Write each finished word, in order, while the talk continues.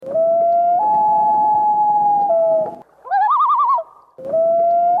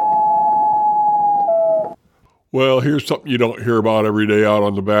Well, here's something you don't hear about every day out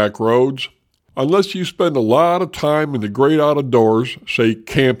on the back roads. Unless you spend a lot of time in the great outdoors, say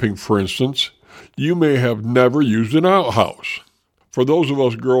camping for instance, you may have never used an outhouse. For those of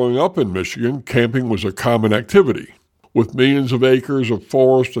us growing up in Michigan, camping was a common activity. With millions of acres of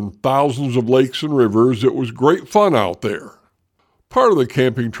forest and thousands of lakes and rivers, it was great fun out there. Part of the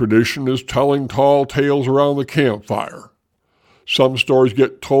camping tradition is telling tall tales around the campfire. Some stories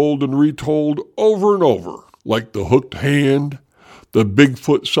get told and retold over and over, like the hooked hand, the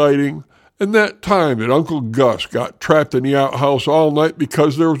Bigfoot sighting, and that time that Uncle Gus got trapped in the outhouse all night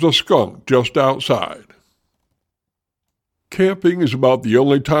because there was a skunk just outside. Camping is about the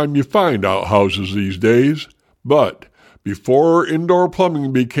only time you find outhouses these days, but before indoor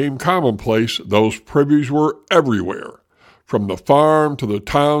plumbing became commonplace, those privies were everywhere. From the farm to the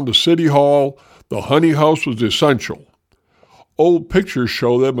town to City Hall, the honey house was essential. Old pictures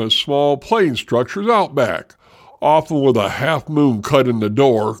show them as small plain structures out back, often with a half moon cut in the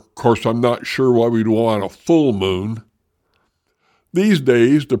door. Of course, I'm not sure why we'd want a full moon. These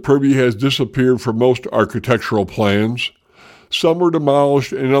days, the privy has disappeared from most architectural plans. Some were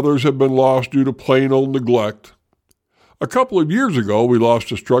demolished and others have been lost due to plain old neglect. A couple of years ago, we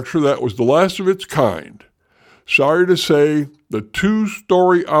lost a structure that was the last of its kind. Sorry to say, the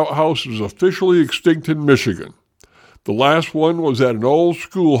two-story outhouse is officially extinct in Michigan. The last one was at an old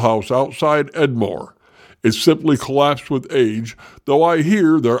schoolhouse outside Edmore. It simply collapsed with age, though I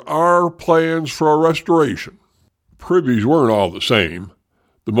hear there are plans for a restoration. Privies weren't all the same.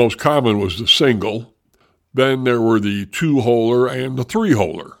 The most common was the single. Then there were the two-holer and the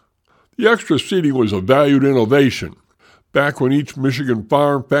three-holer. The extra seating was a valued innovation. Back when each Michigan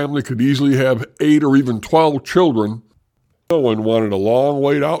farm family could easily have 8 or even 12 children, no one wanted a long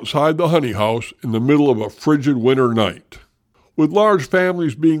wait outside the honey house in the middle of a frigid winter night. With large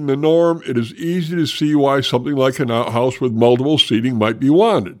families being the norm, it is easy to see why something like an outhouse with multiple seating might be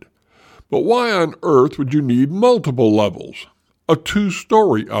wanted. But why on earth would you need multiple levels? A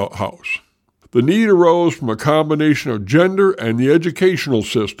two-story outhouse. The need arose from a combination of gender and the educational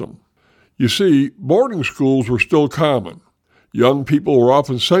system. You see, boarding schools were still common. Young people were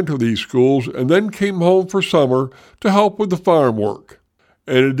often sent to these schools and then came home for summer to help with the farm work.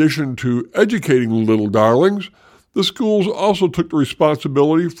 In addition to educating the little darlings, the schools also took the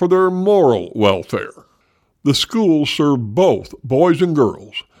responsibility for their moral welfare. The schools served both boys and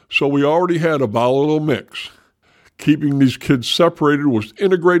girls, so we already had a volatile mix. Keeping these kids separated was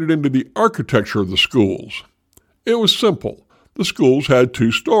integrated into the architecture of the schools. It was simple. The schools had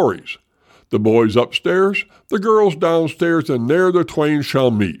 2 stories. The boys upstairs, the girls downstairs, and there the twain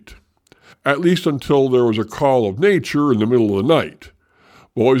shall meet. At least until there was a call of nature in the middle of the night.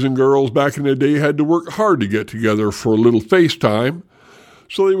 Boys and girls back in the day had to work hard to get together for a little FaceTime,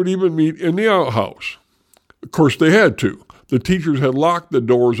 so they would even meet in the outhouse. Of course, they had to. The teachers had locked the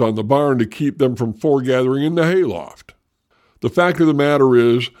doors on the barn to keep them from foregathering in the hayloft. The fact of the matter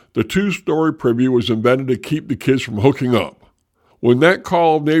is, the 2-story privy was invented to keep the kids from hooking up. When that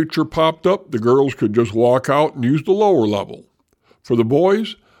call of nature popped up, the girls could just walk out and use the lower level. For the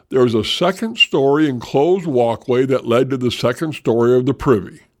boys, there was a second-story enclosed walkway that led to the second story of the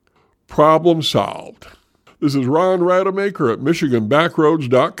privy. Problem solved. This is Ron Rademacher at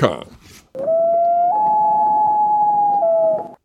MichiganBackroads.com.